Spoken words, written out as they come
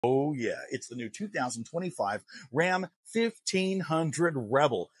Oh, yeah, it's the new 2025 Ram 1500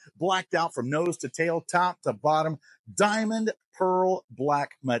 Rebel. Blacked out from nose to tail, top to bottom, diamond, pearl,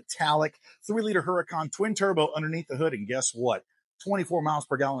 black, metallic, 3-liter Huracan twin turbo underneath the hood. And guess what? 24 miles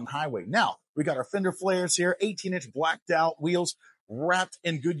per gallon highway. Now, we got our fender flares here, 18-inch blacked out wheels, wrapped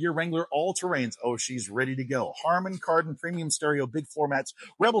in Goodyear Wrangler all-terrains. Oh, she's ready to go. Harman Kardon premium stereo, big floor mats,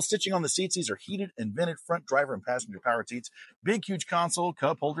 Rebel stitching on the seats. These are heated and vented front driver and passenger power seats. Big, huge console,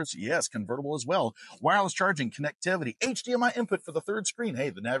 cup holders. Yes, convertible as well. Wireless charging, connectivity, HDMI input for the third screen. Hey,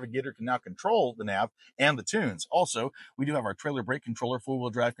 the navigator can now control the nav and the tunes. Also, we do have our trailer brake controller,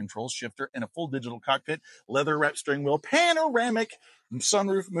 four-wheel drive controls, shifter, and a full digital cockpit, leather-wrapped steering wheel, panoramic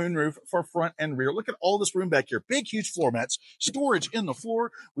sunroof, moonroof for front and rear. Look at all this room back here. Big, huge floor mats, storage in the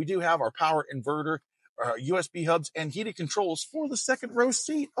floor. We do have our power inverter, USB hubs, and heated controls for the second row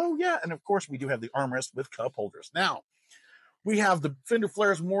seat. Oh, yeah. And of course, we do have the armrest with cup holders. Now, we have the fender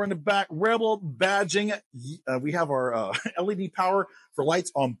flares more in the back, Rebel badging. We have our LED power for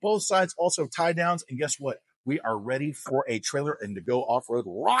lights on both sides, also tie downs. And guess what? We are ready for a trailer and to go off-road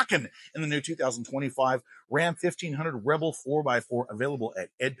rocking in the new 2025 Ram 1500 Rebel 4x4, available at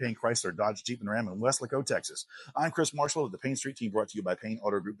Ed Payne Chrysler, Dodge, Jeep, and Ram in Weslaco, Texas. I'm Chris Marshall of the Payne Street Team, brought to you by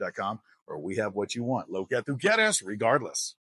PayneAutoGroup.com, where we have what you want. Lo que tu quieres regardless.